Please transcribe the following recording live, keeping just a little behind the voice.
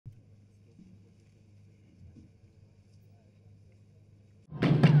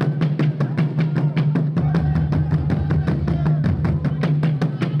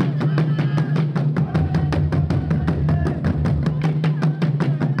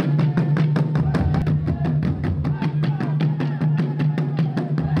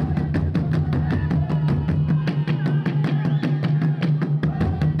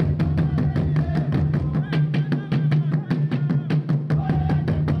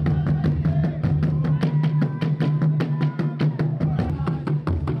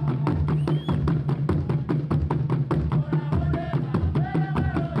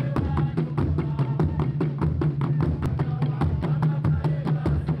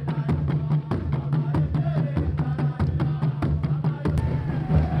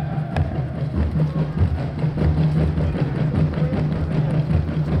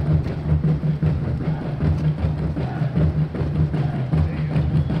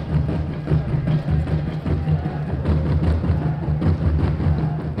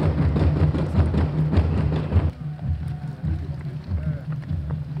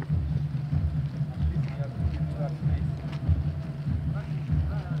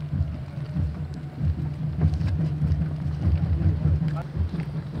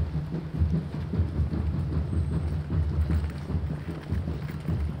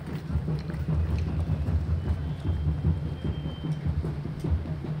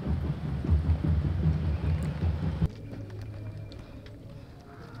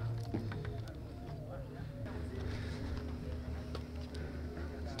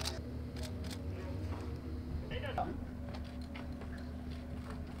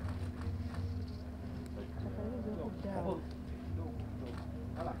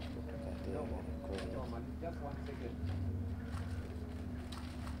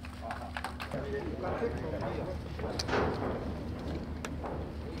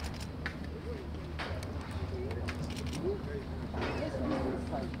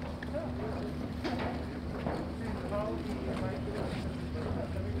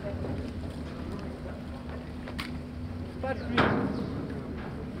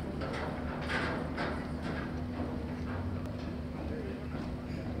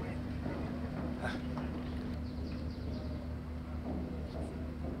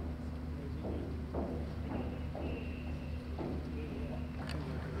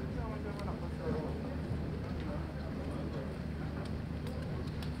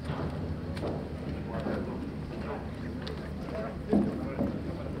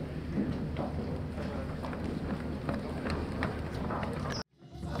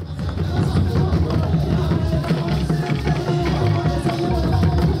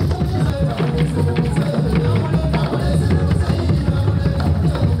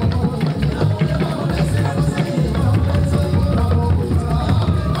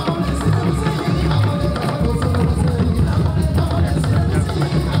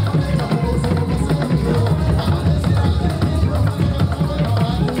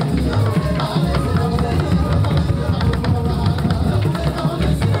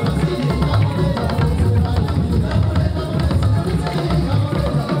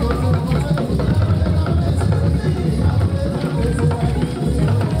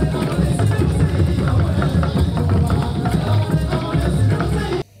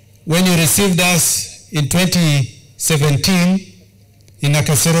When you received us in 2017 in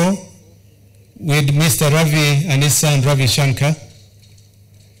Nakasero with Mr. Ravi and his son Ravi Shankar,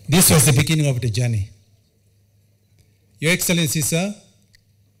 this was the beginning of the journey. Your Excellency, sir,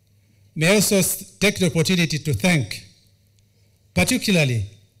 may I also take the opportunity to thank particularly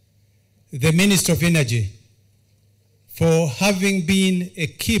the Minister of Energy for having been a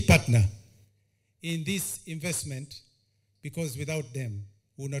key partner in this investment, because without them,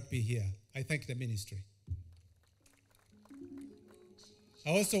 we would not be here. I thank the ministry. I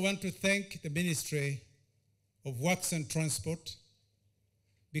also want to thank the Ministry of Works and Transport,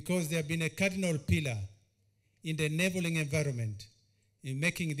 because they have been a cardinal pillar in the enabling environment in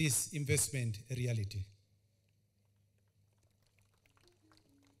making this investment a reality.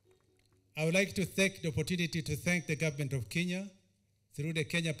 I would like to take the opportunity to thank the government of Kenya through the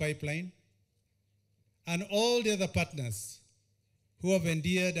Kenya pipeline and all the other partners who have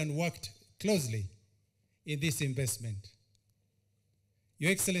endeared and worked closely in this investment.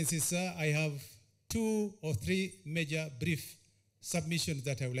 Your Excellency, sir, I have 2 or 3 major brief submissions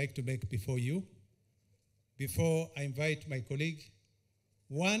that I would like to make before you, before I invite my colleague.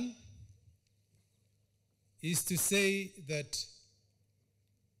 One is to say that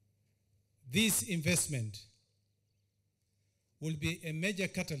this investment will be a major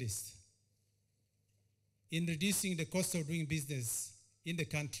catalyst in reducing the cost of doing business in the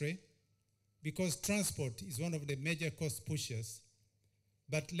country, because transport is one of the major cost pushers.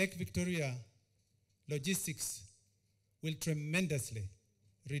 But Lake Victoria logistics will tremendously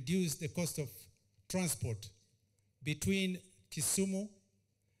reduce the cost of transport between Kisumu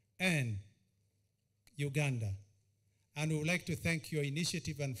and Uganda. And we would like to thank your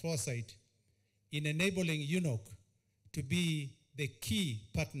initiative and foresight in enabling UNOC to be the key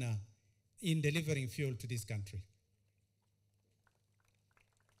partner in delivering fuel to this country.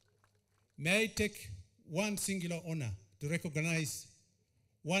 May I take one singular honor to recognize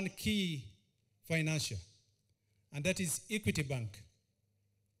one key financier, and that is Equity Bank.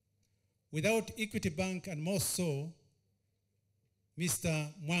 Without Equity Bank, and more so,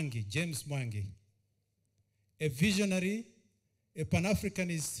 Mr. Mwangi, James Mwangi, a visionary, a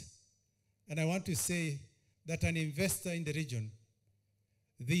Pan-Africanist, and I want to say that an investor in the region,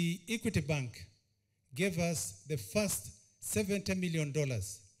 the Equity Bank gave us the first $70 million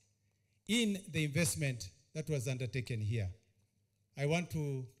in the investment that was undertaken here. I want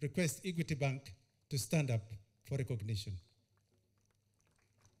to request Equity Bank to stand up for recognition.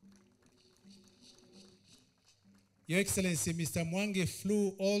 Your Excellency, Mr. Mwangi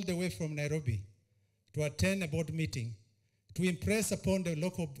flew all the way from Nairobi to attend a board meeting to impress upon the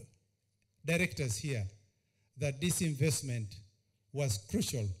local directors here that this investment was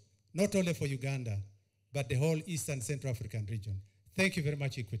crucial, not only for Uganda, but the whole East and Central African region. Thank you very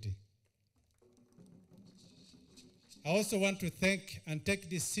much, Equity. I also want to thank and take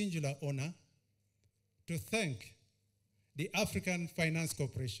this singular honor to thank the African Finance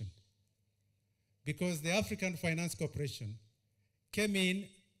Corporation, because the African Finance Corporation came in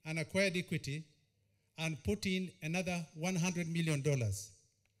and acquired Equity and put in another $100 million.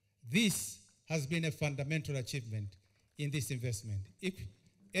 This has been a fundamental achievement in this investment.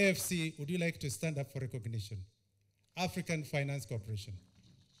 AFC, would you like to stand up for recognition? African Finance Corporation.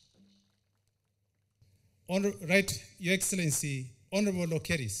 Right, Your Excellency, Honorable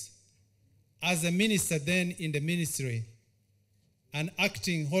Lokeris, as a minister then in the ministry and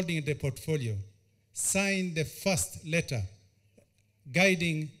acting, holding the portfolio, signed the first letter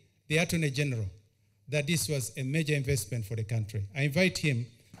guiding the Attorney General that this was a major investment for the country. I invite him.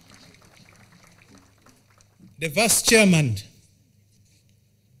 The Vice Chairman,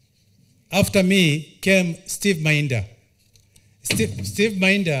 after me, came Steve Mainda. Steve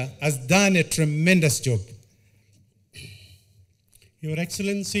Mainda has done a tremendous job. Your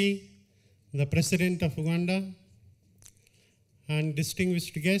Excellency, the President of Uganda, and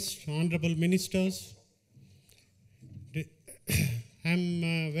distinguished guests, honorable ministers,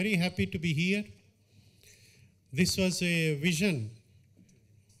 I'm very happy to be here. This was a vision.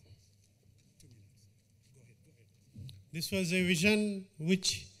 This was a vision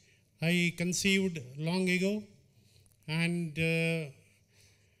which I conceived long ago, and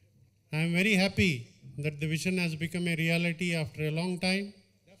I'm very happy that the vision has become a reality after a long time.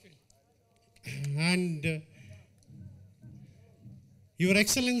 And Your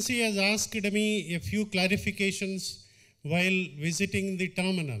Excellency has asked me a few clarifications while visiting the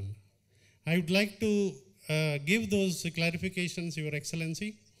terminal. I would like to give those clarifications, Your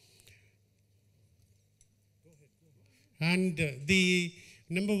Excellency. And the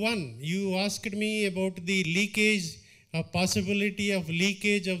number one, you asked me about the leakage, a possibility of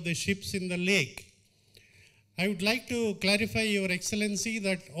leakage of the ships in the lake. I would like to clarify, Your Excellency,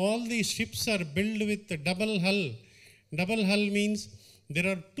 that all the ships are built with a double hull. Double hull means there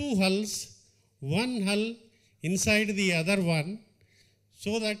are two hulls, one hull inside the other one,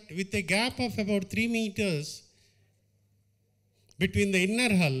 so that with a gap of about 3 meters between the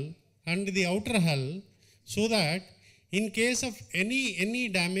inner hull and the outer hull, so that in case of any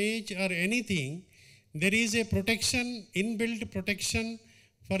damage or anything, there is a protection, inbuilt protection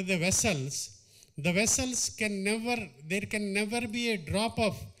for the vessels. The vessels there can never be a drop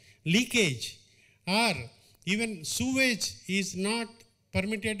of leakage, or even sewage is not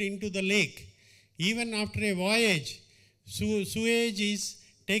permitted into the lake. Even after a voyage, sewage is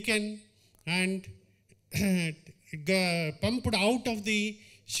taken and pumped out of the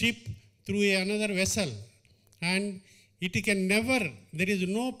ship through another vessel. And it can never, there is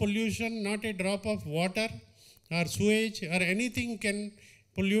no pollution, not a drop of water or sewage or anything can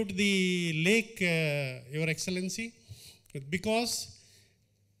pollute the lake, Your Excellency, because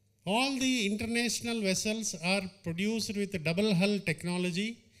all the international vessels are produced with double hull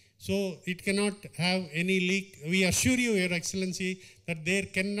technology, so it cannot have any leak. We assure you, Your Excellency, that there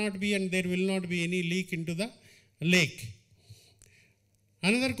cannot be and there will not be any leak into the lake.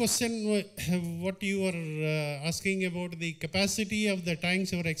 Another question, what you were asking about the capacity of the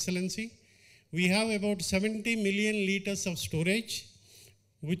tanks, Your Excellency. We have about 70 million liters of storage,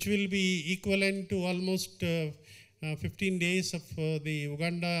 which will be equivalent to almost 15 days of the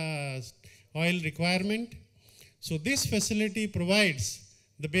Uganda oil requirement. So this facility provides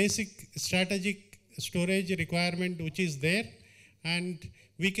the basic strategic storage requirement which is there, and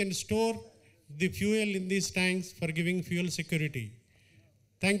we can store the fuel in these tanks for giving fuel security.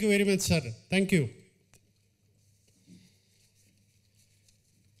 Thank you very much, sir. Thank you.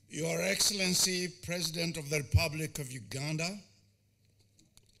 Your Excellency, President of the Republic of Uganda,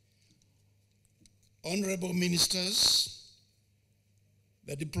 honorable ministers,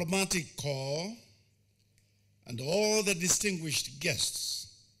 the diplomatic corps, and all the distinguished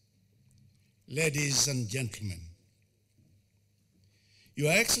guests, ladies and gentlemen.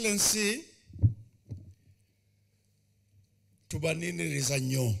 Your Excellency, tubanini riza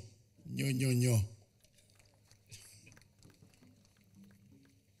nyo.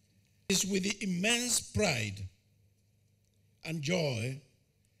 It's with immense pride and joy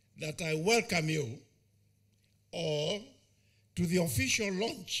that I welcome you all to the official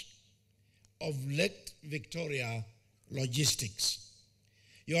launch of Lake Victoria Logistics.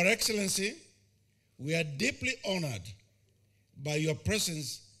 Your Excellency, we are deeply honored by your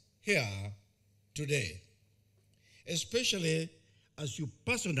presence here today, especially as you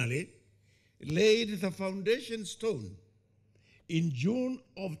personally laid the foundation stone in June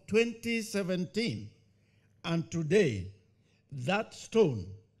of 2017, and today that stone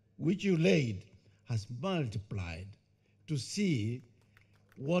which you laid has multiplied to see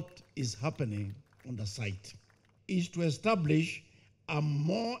what is happening on the site, is to establish a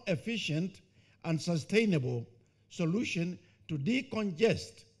more efficient and sustainable solution to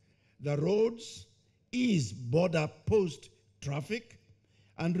decongest the roads, ease border post traffic,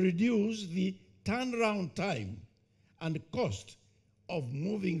 and reduce the turnaround time and cost of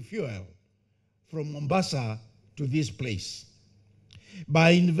moving fuel from Mombasa to this place.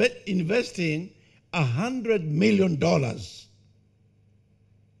 By investing $100 million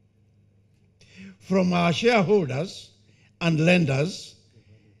from our shareholders and lenders,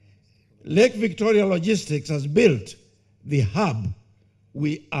 Lake Victoria Logistics has built the hub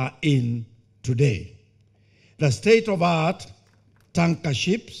we are in today. The state-of-the-art tanker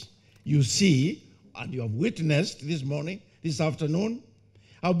ships you see and you have witnessed this afternoon,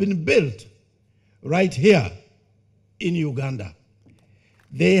 have been built right here in Uganda.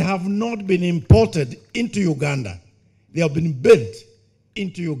 They have not been imported into Uganda. They have been built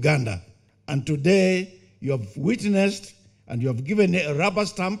into Uganda. And today you have witnessed and you have given a rubber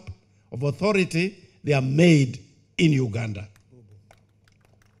stamp of authority. They are made in Uganda.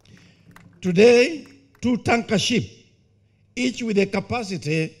 Today, 2 tanker ships, each with a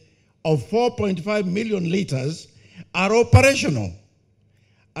capacity of 4.5 million liters, are operational,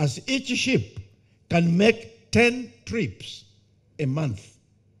 as each ship can make 10 trips a month.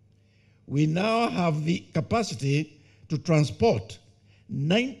 We now have the capacity to transport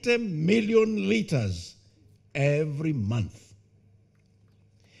 90 million liters every month.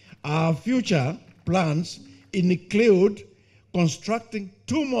 Our future plans include constructing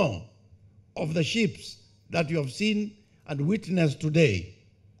 2 more of the ships that you have seen and witnessed today,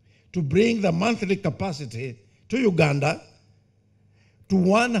 to bring the monthly capacity to Uganda to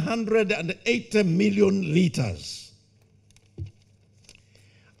 180 million liters.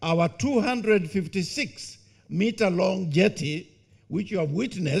 Our 256-meter-long jetty, which you have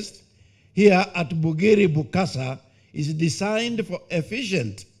witnessed here at Bugiri Bukasa, is designed for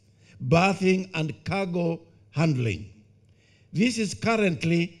efficient berthing and cargo handling. This is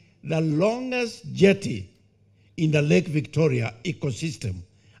currently the longest jetty in the Lake Victoria ecosystem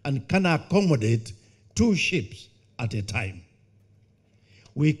and can accommodate 2 ships at a time.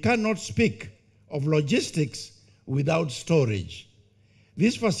 We cannot speak of logistics without storage.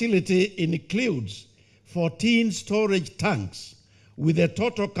 This facility includes 14 storage tanks with a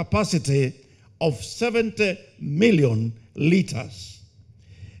total capacity of 70 million liters.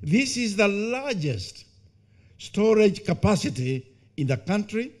 This is the largest storage capacity in the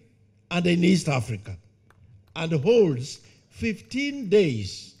country and in East Africa, and holds 15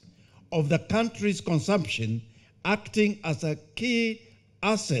 days of the country's consumption, acting as a key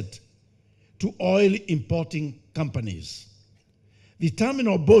asset to oil importing companies. The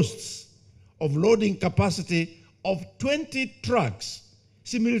terminal boasts of loading capacity of 20 trucks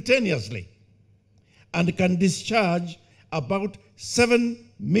simultaneously and can discharge about 7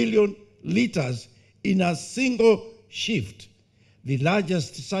 million liters in a single shift, the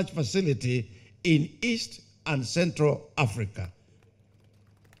largest such facility in East and Central Africa.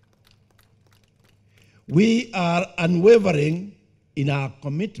 We are unwavering in our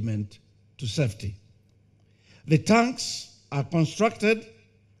commitment to safety. The tanks are constructed,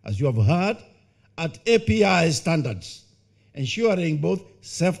 as you have heard, at API standards, ensuring both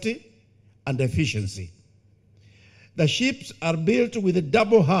safety and efficiency. The ships are built with a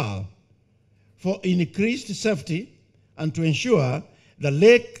double hull for increased safety and to ensure the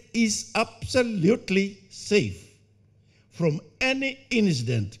lake is absolutely safe from any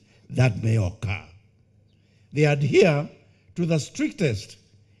incident that may occur. They adhere to the strictest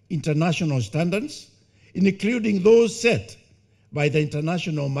international standards, including those set by the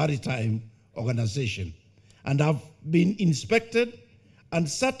International Maritime Organization, and have been inspected and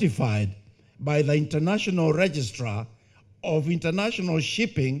certified by the International Registrar of International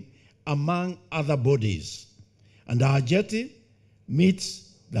Shipping, among other bodies. And our jetty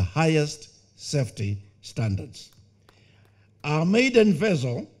meets the highest safety standards. Our maiden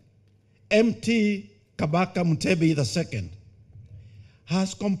vessel, MT Kabaka Entebbe II,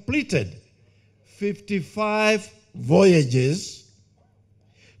 has completed 55 voyages,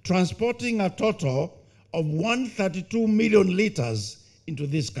 transporting a total of 132 million liters into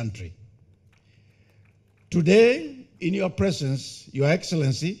this country. Today, in your presence, Your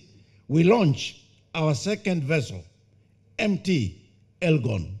Excellency, we launch our second vessel, MT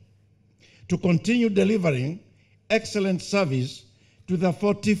Elgon, to continue delivering excellent service to the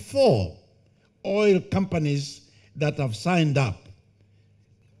 44 oil companies that have signed up.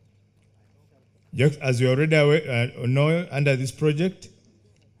 Just as you already know, under this project,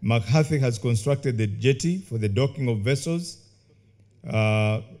 McCarthy has constructed the jetty for the docking of vessels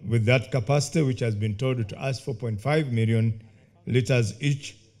with that capacity, which has been told to us 4.5 million liters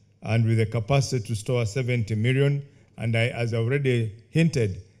each, and with the capacity to store 70 million. And as I already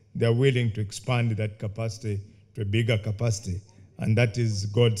hinted, they're willing to expand that capacity to a bigger capacity. And that is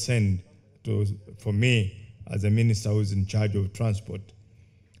godsend for me as a minister who is in charge of transport.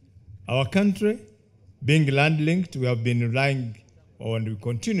 Our country, being land-linked, we have been relying, and we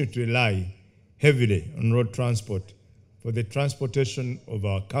continue to rely heavily on road transport for the transportation of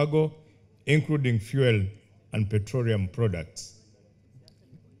our cargo, including fuel and petroleum products.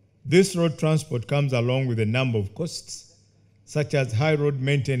 This road transport comes along with a number of costs, such as high road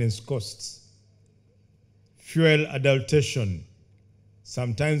maintenance costs, fuel adulteration.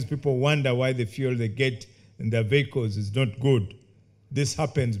 Sometimes people wonder why the fuel they get in their vehicles is not good. This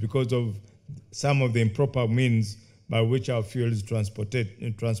happens because of some of the improper means by which our fuel is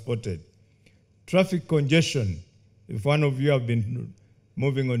transported. Traffic congestion. If one of you have been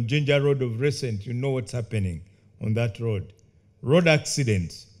moving on Ginger Road of recent, you know what's happening on that road. Road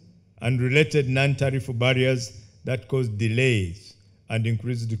accidents and related non-tariff barriers that cause delays and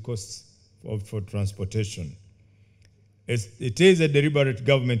increase the costs for transportation. It is a deliberate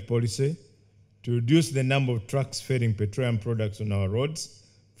government policy to reduce the number of trucks ferrying petroleum products on our roads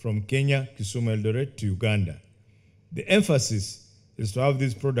from Kenya, Kisumu, Eldoret to Uganda. The emphasis is to have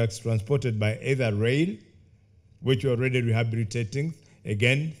these products transported by either rail, which we're already rehabilitating.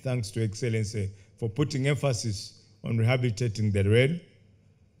 Again, thanks to Excellency for putting emphasis on rehabilitating the rail,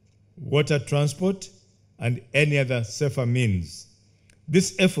 water transport, and any other safer means.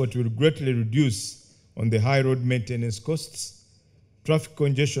 This effort will greatly reduce on the high road maintenance costs, traffic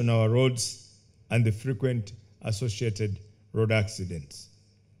congestion on our roads, and the frequent associated road accidents.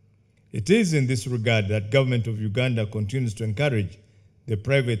 It is in this regard that government of Uganda continues to encourage the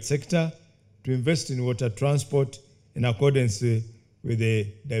private sector to invest in water transport in accordance with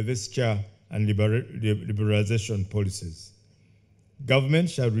the divestiture and liberalization policies. Government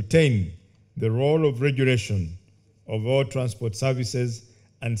shall retain the role of regulation of all transport services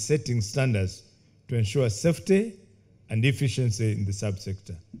and setting standards to ensure safety and efficiency in the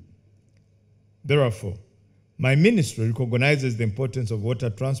subsector. Therefore, my ministry recognizes the importance of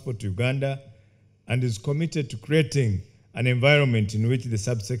water transport to Uganda and is committed to creating an environment in which the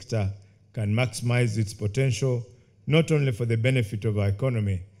subsector can maximize its potential, not only for the benefit of our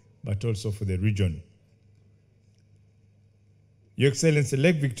economy, but also for the region. Your Excellency,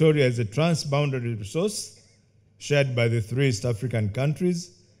 Lake Victoria is a transboundary resource shared by the 3 East African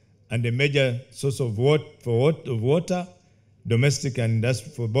countries and a major source of water, domestic and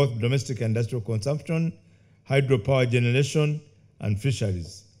for both domestic and industrial consumption, hydropower generation, and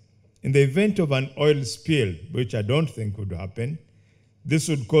fisheries. In the event of an oil spill, which I don't think would happen, this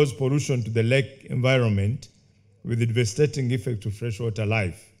would cause pollution to the lake environment with a devastating effect to freshwater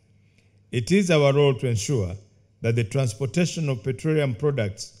life. It is our role to ensure that the transportation of petroleum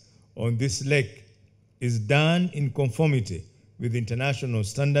products on this lake is done in conformity with international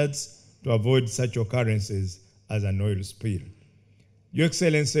standards to avoid such occurrences as an oil spill. Your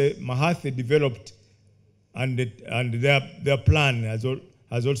Excellency, Mahathi developed and their plan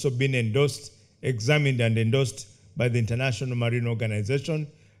has also been endorsed, examined and endorsed by the International Marine Organization,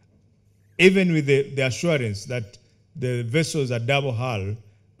 even with the assurance that the vessels are double hull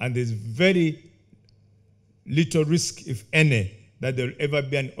and there's very little risk, if any, that there will ever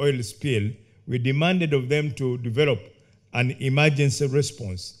be an oil spill. We demanded of them to develop an emergency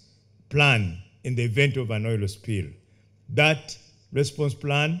response plan in the event of an oil spill. That response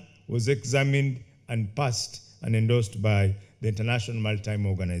plan was examined and passed and endorsed by the International Maritime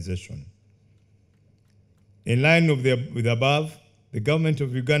Organization. In line with the above, the government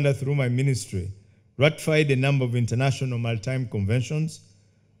of Uganda, through my ministry, ratified a number of international maritime conventions.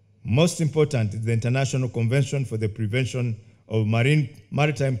 Most important is the International Convention for the Prevention of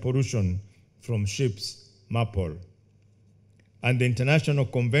Maritime Pollution from Ships, MAPOL, and the International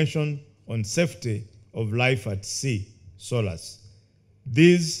Convention on Safety of Life at Sea, SOLAS.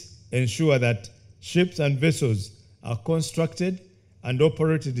 These ensure that ships and vessels are constructed and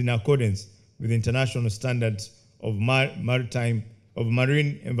operated in accordance with international standards of marine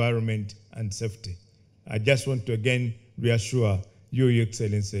environment and safety. I just want to again reassure you, Your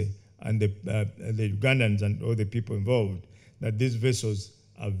Excellency, and the Ugandans and all the people involved that these vessels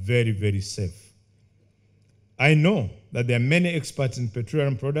are very, very safe. I know that there are many experts in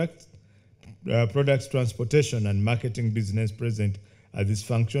petroleum products transportation and marketing business present at this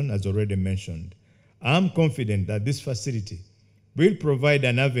function, as already mentioned. I am confident that this facility will provide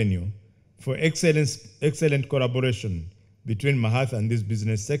an avenue for excellent collaboration between Mahathi and this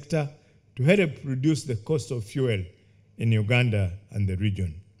business sector to help reduce the cost of fuel in Uganda and the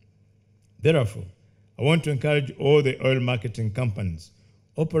region. Therefore, I want to encourage all the oil marketing companies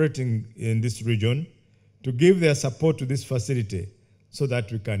operating in this region to give their support to this facility so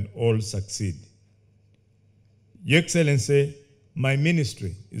that we can all succeed. Your Excellency, my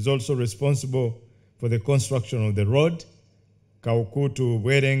ministry is also responsible for the construction of the road, Kawuku to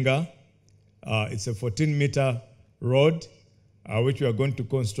Werenga. It's a 14-meter road, which we are going to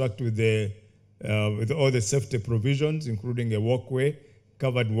construct with all the safety provisions, including a walkway,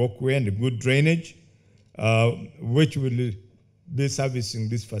 covered walkway, and a good drainage, which will be servicing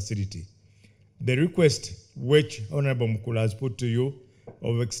this facility. The request which Honorable Mukula has put to you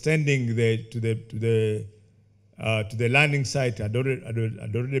of extending to the landing site had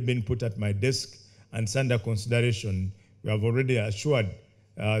already been put at my desk and it's under consideration. We have already assured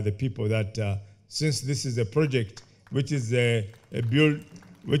the people that since this is a project which is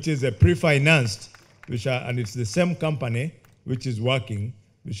pre-financed, and it's the same company which is working,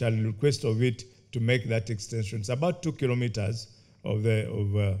 we shall request of it to make that extension. It's about 2 kilometers of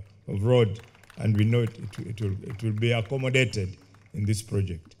road, and we know it will be accommodated in this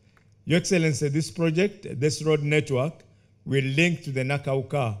project. Your Excellency, this road network will link to the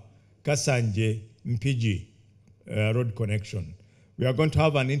Nakauka, Kasanje, Mpigi road connection. We are going to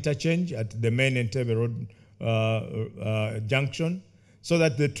have an interchange at the main Entebbe road junction, so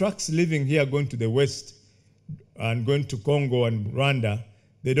that the trucks living here going to the west and going to Congo and Rwanda,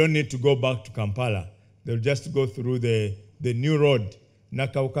 they don't need to go back to Kampala. They'll just go through the new road,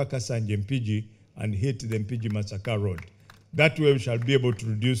 Nakauka, Kasanje, Mpigi, and hit the Mpigi Masaka road. That way we shall be able to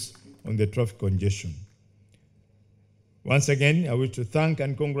reduce on the traffic congestion. Once again, I wish to thank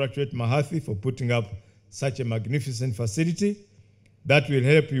and congratulate Mahathi for putting up such a magnificent facility that will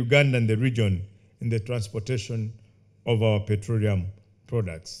help Uganda and the region in the transportation of our petroleum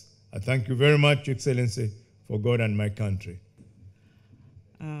products. I thank you very much, Your Excellency, for God and my country.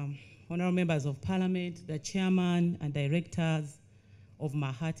 Honorable members of Parliament, the chairman and directors of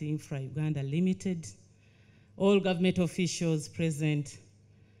Mahathi Infra Uganda Limited, all government officials present,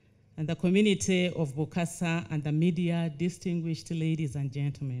 and the community of Bokassa and the media, distinguished ladies and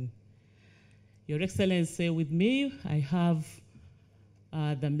gentlemen. Your Excellency, with me, I have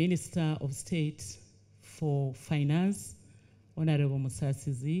the Minister of State for Finance, Honorable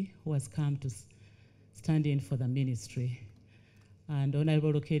Museveni, who has come to stand in for the ministry. And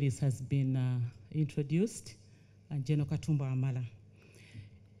Honorable Okeris has been introduced, and General Katumba Amala.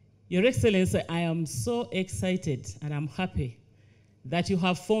 Your Excellency, I am so excited and I'm happy that you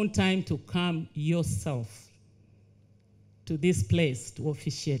have found time to come yourself to this place to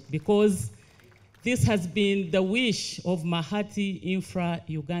officiate, because this has been the wish of Mahathi Infra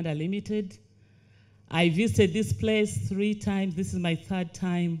Uganda Limited. I visited this place 3 times. This is my 3rd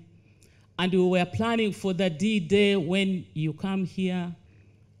time. And we were planning for the D-Day when you come here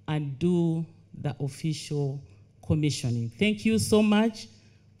and do the official commissioning. Thank you so much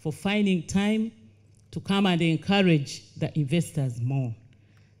for finding time to come and encourage the investors more.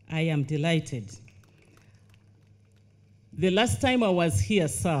 I am delighted. The last time I was here,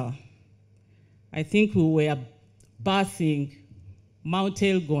 sir, I think we were bathing Mount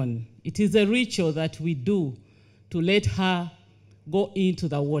Elgon. It is a ritual that we do to let her go into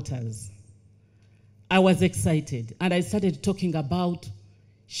the waters. I was excited, and I started talking about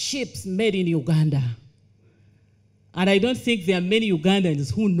ships made in Uganda. And I don't think there are many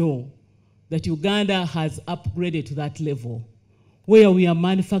Ugandans who know that Uganda has upgraded to that level, where we are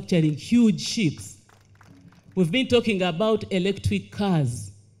manufacturing huge ships. We've been talking about electric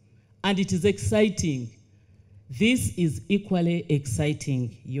cars, and it is exciting. This is equally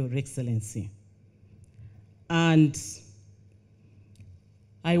exciting, Your Excellency. And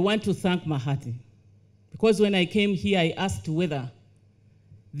I want to thank Mahathi, because when I came here, I asked whether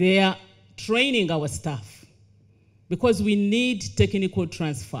they are training our staff, because we need technical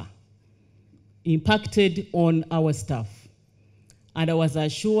transfer impacted on our staff. And I was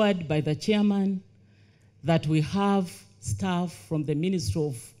assured by the chairman that we have staff from the Ministry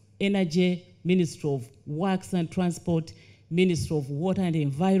of Energy, Ministry of Works and Transport, Ministry of Water and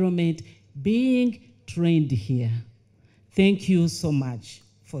Environment being trained here. Thank you so much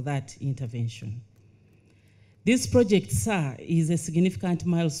for that intervention. This project, sir, is a significant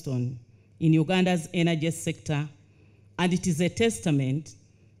milestone in Uganda's energy sector, and it is a testament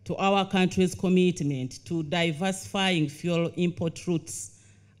to our country's commitment to diversifying fuel import routes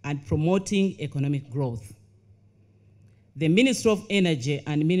and promoting economic growth. The Ministry of Energy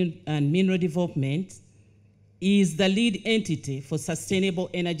and Mineral Development is the lead entity for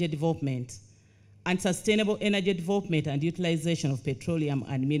sustainable energy development and sustainable energy development and utilization of petroleum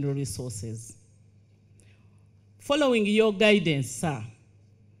and mineral resources. Following your guidance, sir,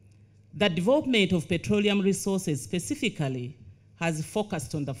 the development of petroleum resources specifically has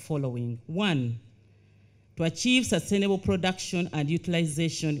focused on the following. 1, to achieve sustainable production and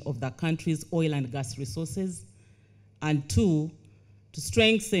utilization of the country's oil and gas resources. And 2, to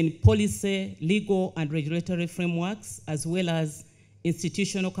strengthen policy, legal, and regulatory frameworks, as well as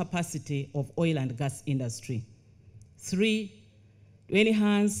institutional capacity of oil and gas industry. 3, to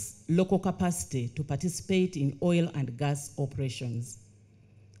enhance local capacity to participate in oil and gas operations.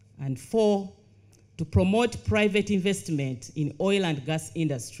 And 4, to promote private investment in oil and gas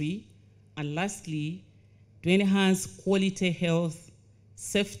industry. And lastly, to enhance quality health,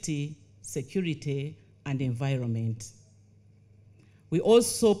 safety, security, and environment. We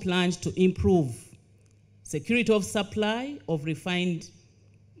also plan to improve security of supply of refined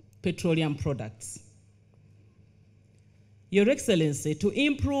petroleum products. Your Excellency, to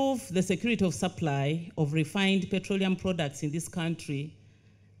improve the security of supply of refined petroleum products in this country,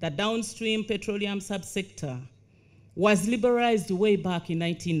 the downstream petroleum subsector was liberalized way back in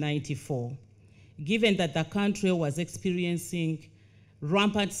 1994, given that the country was experiencing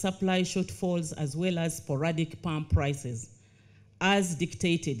rampant supply shortfalls as well as sporadic pump prices, as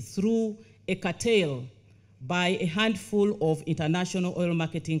dictated through a cartel by a handful of international oil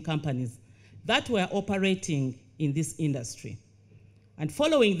marketing companies that were operating in this industry. And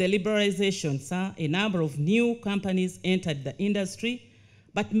following the liberalization, sir, a number of new companies entered the industry,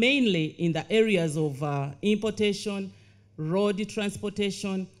 but mainly in the areas of importation, road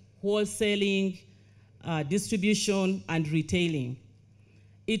transportation, wholesaling, distribution, and retailing.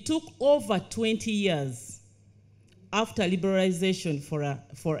 It took over 20 years after liberalization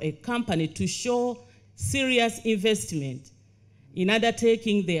for a company to show serious investment in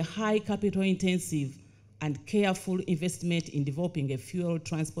undertaking the high capital intensive and careful investment in developing a fuel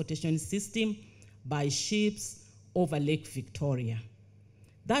transportation system by ships over Lake Victoria.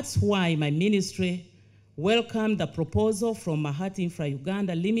 That's why my ministry welcomed the proposal from Mahati Infra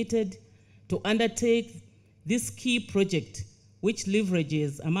Uganda Limited to undertake this key project, which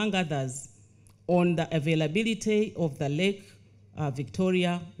leverages, among others, on the availability of the Lake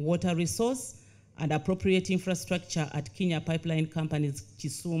Victoria water resource and appropriate infrastructure at Kenya Pipeline Company's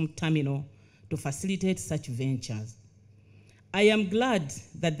Kisumu terminal to facilitate such ventures. I am glad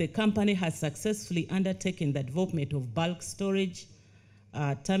that the company has successfully undertaken the development of bulk storage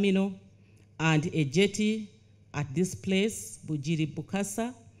terminal and a jetty at this place, Bugiri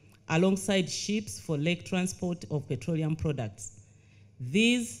Bukasa, alongside ships for lake transport of petroleum products.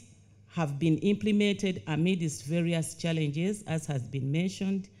 These have been implemented amidst various challenges, as has been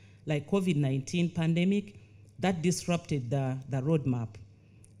mentioned, like COVID-19 pandemic that disrupted the roadmap.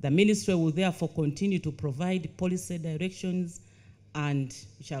 The ministry will therefore continue to provide policy directions and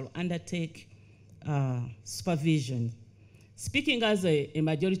shall undertake supervision. Speaking as a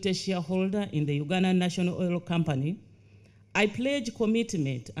majority shareholder in the Ugandan National Oil Company, I pledge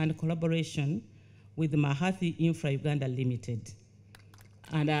commitment and collaboration with Mahati Infra Uganda Limited.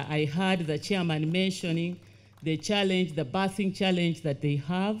 And I heard the chairman mentioning the challenge, the birthing challenge that they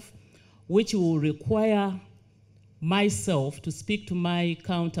have, which will require myself to speak to my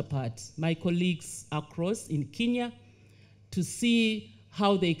counterparts, my colleagues across in Kenya, to see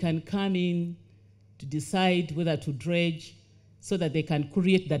how they can come in to decide whether to dredge so that they can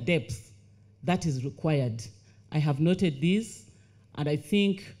create the depth that is required. I have noted this, and I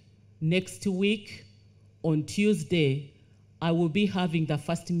think next week on Tuesday, I will be having the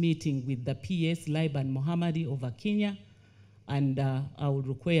first meeting with the PS, Liban Mohammadi over Kenya, and I would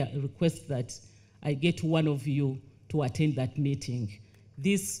request that I get one of you to attend that meeting.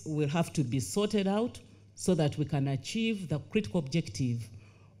 This will have to be sorted out so that we can achieve the critical objective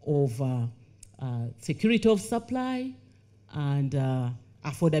of security of supply and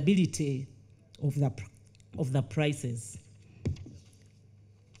affordability of the prices.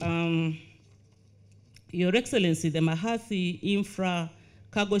 Your Excellency, the Mahati Infra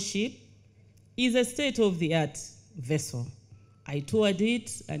cargo ship is a state-of-the-art vessel. I toured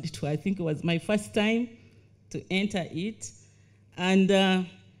it, and I think it was my first time to enter it. And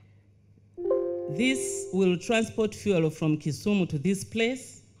this will transport fuel from Kisumu to this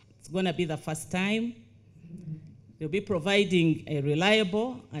place. It's going to be the first time. They'll be providing a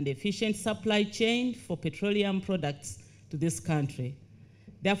reliable and efficient supply chain for petroleum products to this country.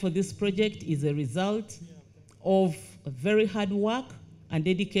 Therefore, this project is a result of very hard work and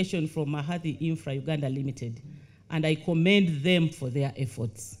dedication from Mahati Infra Uganda Limited, and I commend them for their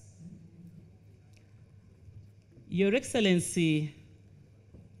efforts. Your Excellency,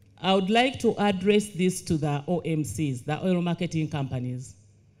 I would like to address this to the OMCs, the oil marketing companies.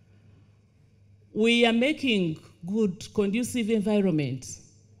 We are making good, conducive environment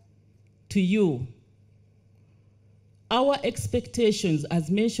to you. Our expectations,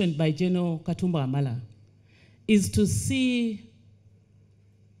 as mentioned by General Katumba Amala, is to see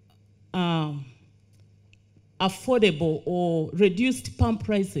affordable or reduced pump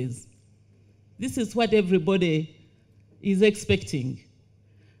prices. This is what everybody is expecting.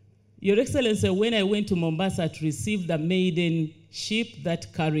 Your Excellency, when I went to Mombasa to receive the maiden ship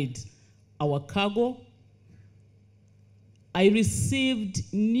that carried our cargo, I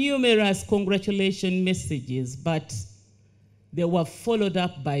received numerous congratulation messages, but they were followed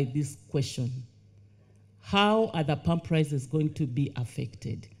up by this question: how are the pump prices going to be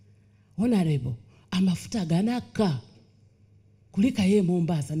affected? Honorable, amafuta ganaka kulika ye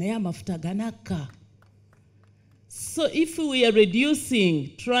Mombasa na ya amafuta ganaka. So if we are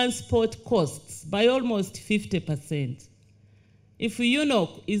reducing transport costs by almost 50%, if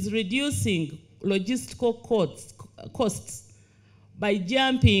UNOC is reducing logistical costs by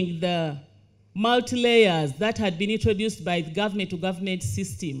jumping the multi-layers that had been introduced by the government-to-government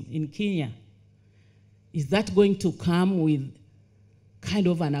system in Kenya, is that going to come with kind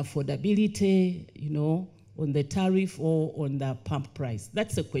of an affordability, on the tariff or on the pump price?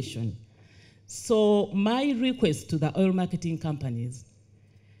 That's a question. So my request to the oil marketing companies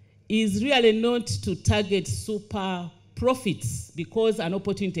is really not to target super profits because an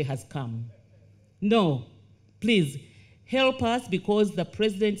opportunity has come. No, please help us, because the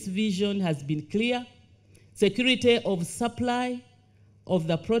President's vision has been clear: security of supply of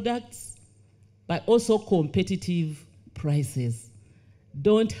the products, but also competitive prices.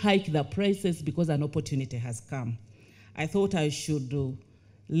 Don't hike the prices because an opportunity has come. I thought I should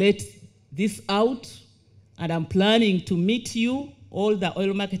let this out, and I'm planning to meet you, all the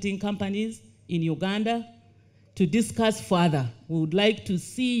oil marketing companies in Uganda, to discuss further. We would like to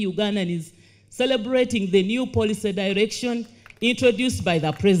see Ugandans celebrating the new policy direction introduced by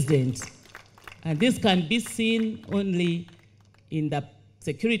the President. And this can be seen only in the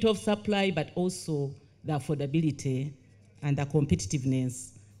security of supply, but also the affordability and the competitiveness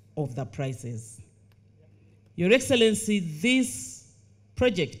of the prices. Your Excellency, this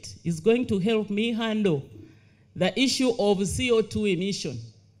project is going to help me handle the issue of CO2 emission.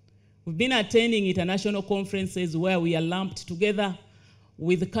 We've been attending international conferences where we are lumped together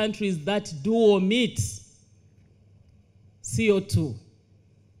with countries that do omit CO2.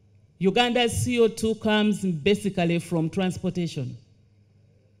 Uganda's CO2 comes basically from transportation.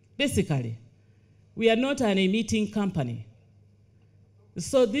 Basically, we are not an emitting company.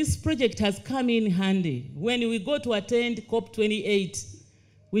 So this project has come in handy. When we go to attend COP28,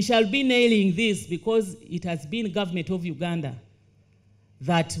 we shall be nailing this, because it has been government of Uganda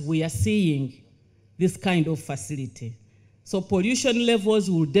that we are seeing this kind of facility. So pollution levels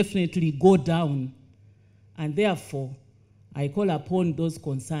will definitely go down, and therefore I call upon those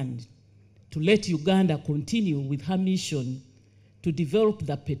concerned to let Uganda continue with her mission to develop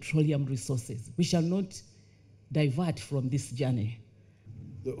the petroleum resources. We shall not divert from this journey.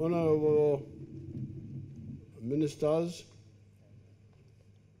 The Honorable Ministers,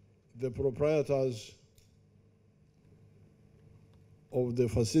 the proprietors of the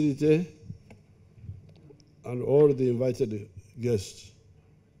facility, and all the invited guests.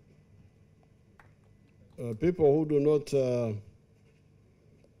 People who do not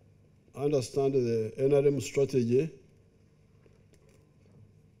understand the NRM strategy,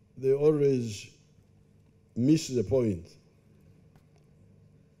 they always miss the point.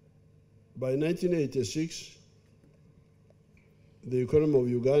 By 1986, the economy of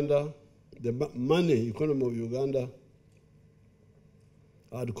Uganda, the money economy of Uganda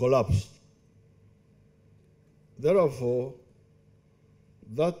had collapsed. Therefore,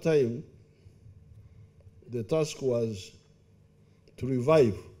 that time, the task was to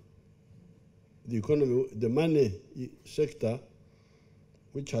revive the economy, the money sector,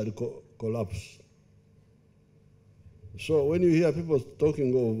 which had collapsed. So when you hear people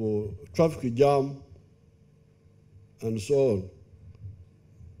talking of traffic jam and so on,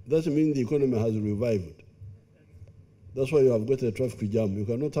 that means the economy has revived. That's why you have got a traffic jam. You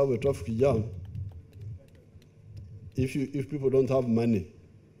cannot have a traffic jam if people don't have money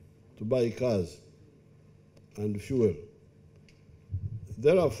to buy cars and fuel.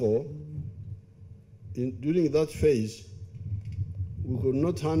 Therefore, during that phase, we could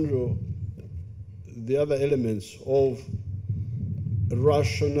not handle the other elements of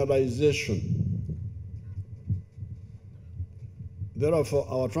rationalization. Therefore,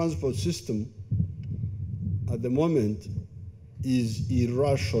 our transport system at the moment is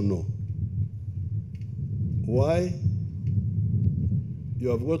irrational. Why? You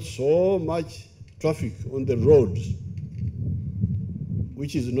have got so much traffic on the roads,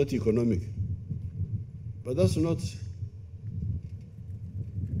 which is not economic. But that's not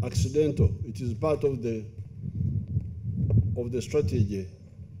accidental. It is part of the strategy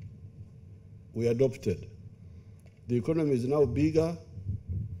we adopted. The economy is now bigger,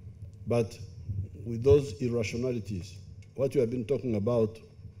 but with those irrationalities. What you have been talking about,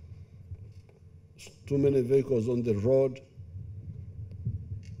 too many vehicles on the road,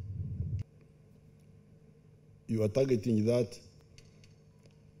 you are targeting that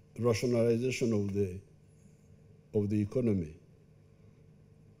rationalization of the economy.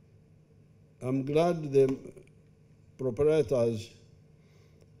 I'm glad the proprietors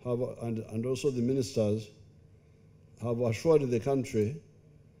have, and also the ministers have assured the country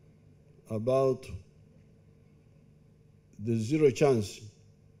about the zero chance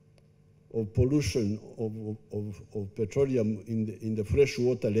of pollution of petroleum in the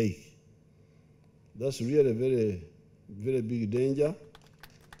freshwater lake. That's really a very, very big danger,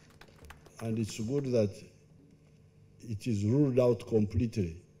 and it's good that it is ruled out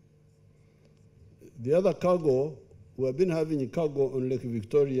completely. The other cargo, we have been having cargo on Lake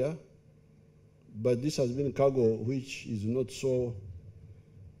Victoria, but this has been cargo which is not so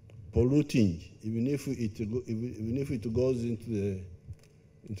polluting, even if it goes into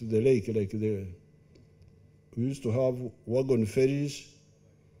the lake. Like we used to have wagon ferries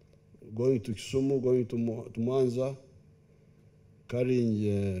going to Kisumu, going to Mwanza,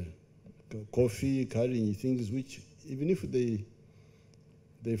 carrying coffee, carrying things which, even if they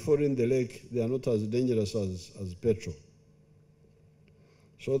fall in the lake, they are not as dangerous as petrol.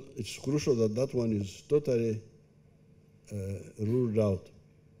 So it's crucial that that one is totally ruled out.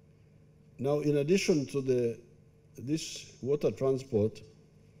 Now, in addition to this water transport,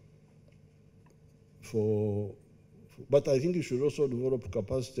 but I think you should also develop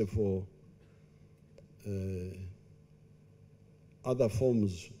capacity for other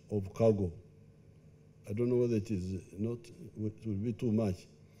forms of cargo. I don't know whether it is not, it will be too much.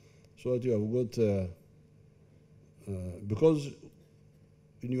 So that you have got, because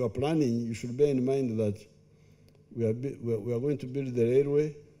in your planning, you should bear in mind that we are going to build the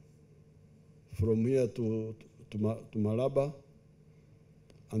railway from here to Malaba,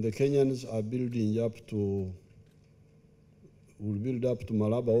 and the Kenyans are building will build up to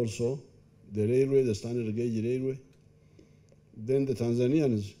Malaba also, the railway, the standard gauge railway. Then the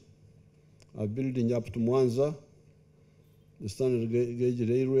Tanzanians are building up to Mwanza, the standard gauge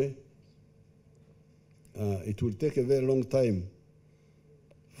railway. It will take a very long time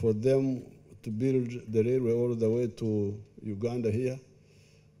for them to build the railway all the way to Uganda here.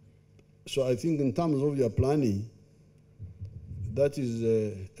 So I think in terms of your planning, that is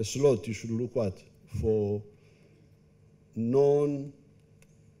a slot you should look at for non-oil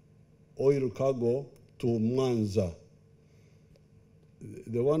cargo to Mwanza.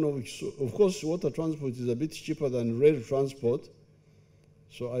 The one of course, water transport is a bit cheaper than rail transport.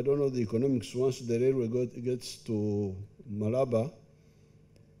 So I don't know the economics once the railway gets to Malaba.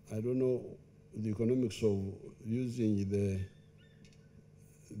 I don't know the economics of using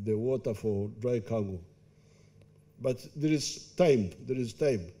the water for dry cargo. But there is time.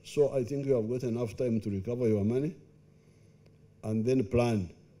 So I think you have got enough time to recover your money and then plan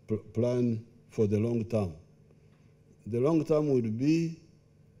for the long term. The long term would be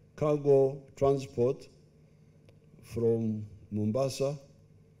cargo transport from Mombasa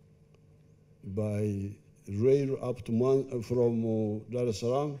by rail up to from Dar es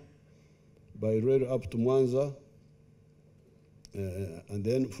Salaam, by rail up to Mwanza, and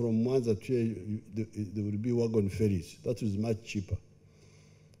then from Mwanza to there will be wagon ferries. That is much cheaper.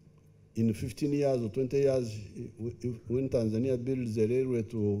 In 15 years or 20 years, when Tanzania builds a railway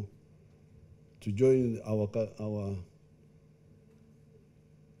to join our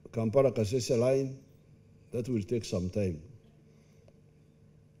Kampala-Kasese line, that will take some time.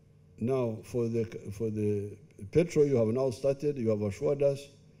 Now, for the petrol, you have now started. You have assured us,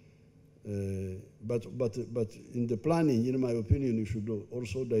 but in the planning, in my opinion, you should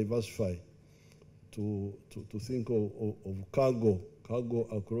also diversify to think of cargo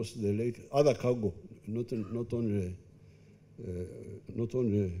across the lake, other cargo, not only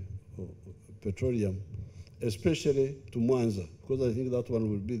petroleum, especially to Mwanza, because I think that one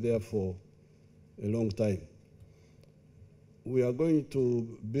will be there for a long time. We are going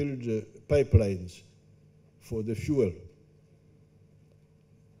to build pipelines for the fuel.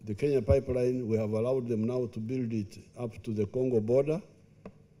 The Kenya pipeline, we have allowed them now to build it up to the Congo border.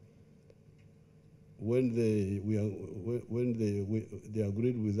 When they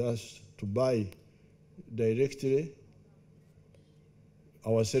agreed with us to buy directly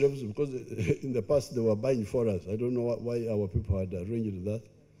ourselves, because in the past they were buying for us. I don't know why our people had arranged that.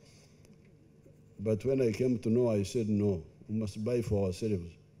 But when I came to know, I said, no, we must buy for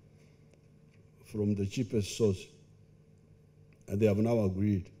ourselves from the cheapest source. And they have now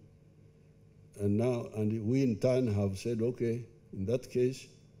agreed. And we in turn have said, okay, in that case,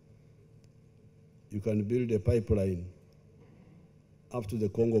 you can build a pipeline up to the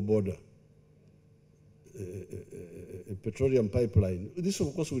Congo border, a petroleum pipeline. This,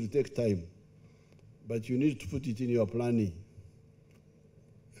 of course, will take time, but you need to put it in your planning.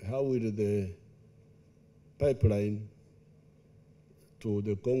 How will the pipeline to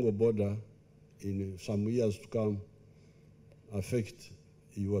the Congo border in some years to come affect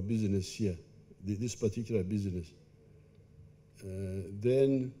your business here, this particular business?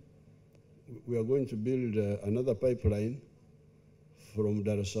 Then we are going to build another pipeline from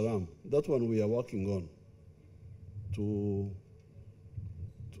Dar es Salaam. That one we are working on to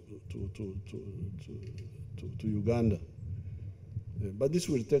Uganda. But this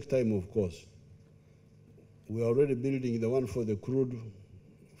will take time, of course. We are already building the one for the crude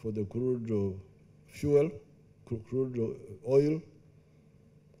fuel, crude oil,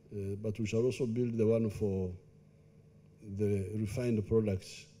 but we shall also build the one for the refined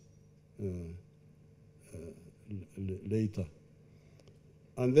products later.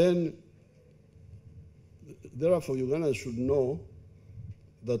 And then, therefore, Uganda should know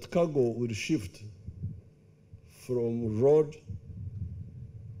that cargo will shift from road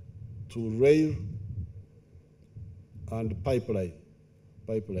to rail and pipelines.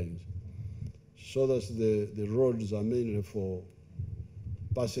 So that the roads are mainly for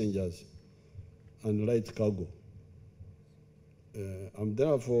passengers and light cargo. I'm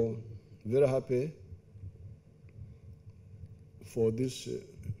therefore very happy for this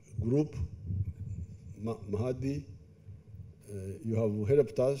group, Mahadi. You have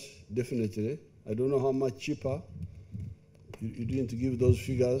helped us, definitely. I don't know how much cheaper. You didn't give those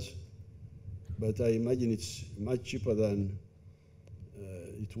figures, but I imagine it's much cheaper than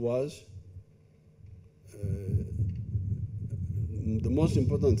it was. The most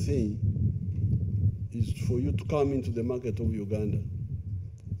important thing is for you to come into the market of Uganda.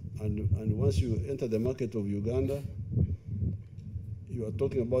 And once you enter the market of Uganda, you are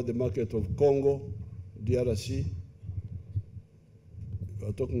talking about the market of Congo, DRC. You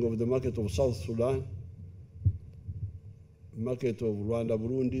are talking of the market of South Sudan, market of Rwanda,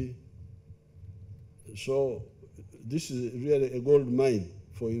 Burundi. So this is really a gold mine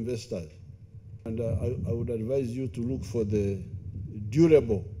for investors. And I would advise you to look for the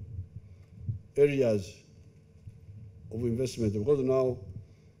durable areas of investment, because now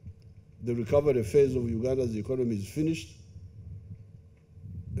the recovery phase of Uganda's economy is finished.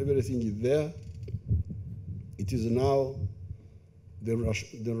 Everything is there. It is now the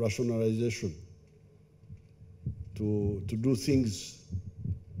rationalization to do things,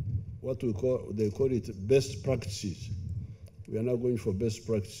 they call it best practices. We are now going for best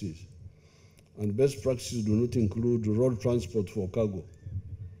practices. And best practices do not include road transport for cargo.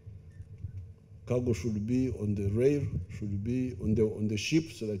 Cargo should be on the rail, should be on the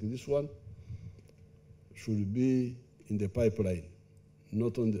ships like this one, should be in the pipeline,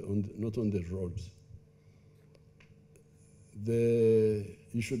 not on the roads.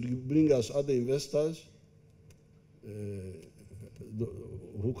 You should bring us other investors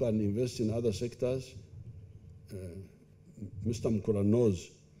who can invest in other sectors. Mr. Mkura knows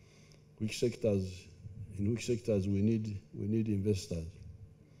in which sectors we need investors.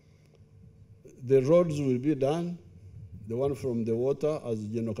 The roads will be done, the one from the water, as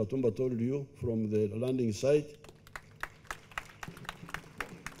General Katumba told you, from the landing site.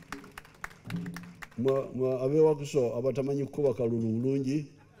 Abe Wakiso abatamanyi kuba kalulu bulungi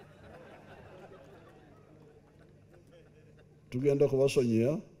tugenda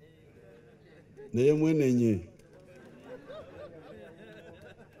kubasonyera naye mwenenye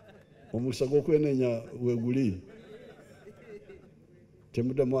omukisa gw'okwenenya weguli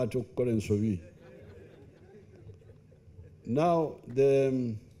temuddamu ate okukola ensobi. Now,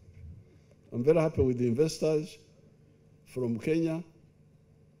 I'm very happy with the investors from Kenya,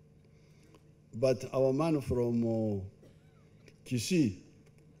 but our man from Kisii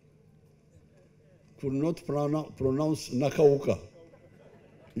could not pronounce Nakawuka.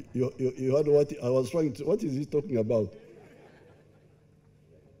 You heard what I was trying to, what is he talking about?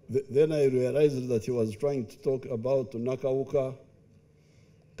 Then I realized that he was trying to talk about Nakawuka,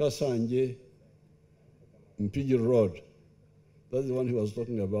 Kasanje, Mpigi Road. That's the one he was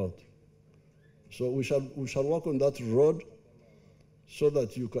talking about. So we shall work on that road so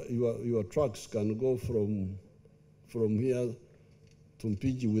that your trucks can go from here to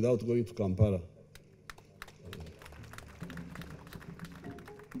Mpigi without going to Kampala.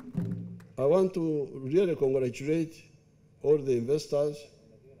 I want to really congratulate all the investors,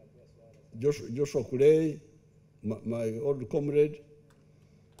 Joshua Kulei, my old comrade,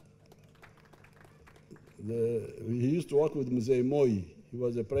 He used to work with Museveni. He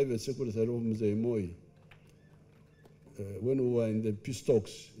was a private secretary of Museveni when we were in the peace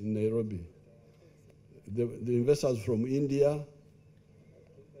talks in Nairobi. The investors from India,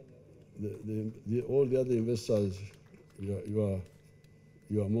 all the other investors, you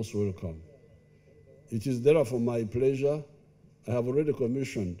are most welcome. It is therefore my pleasure. I have already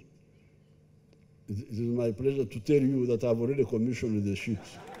commissioned. It is my pleasure to tell you that I have already commissioned the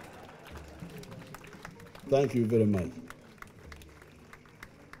ships. Thank you very much.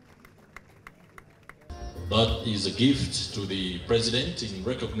 That is a gift to the President in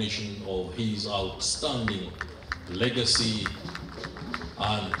recognition of his outstanding legacy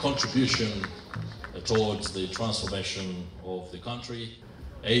and contribution towards the transformation of the country,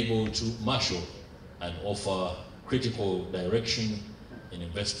 able to marshal and offer critical direction in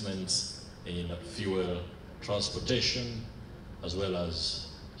investments in fuel transportation as well as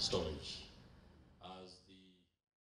storage.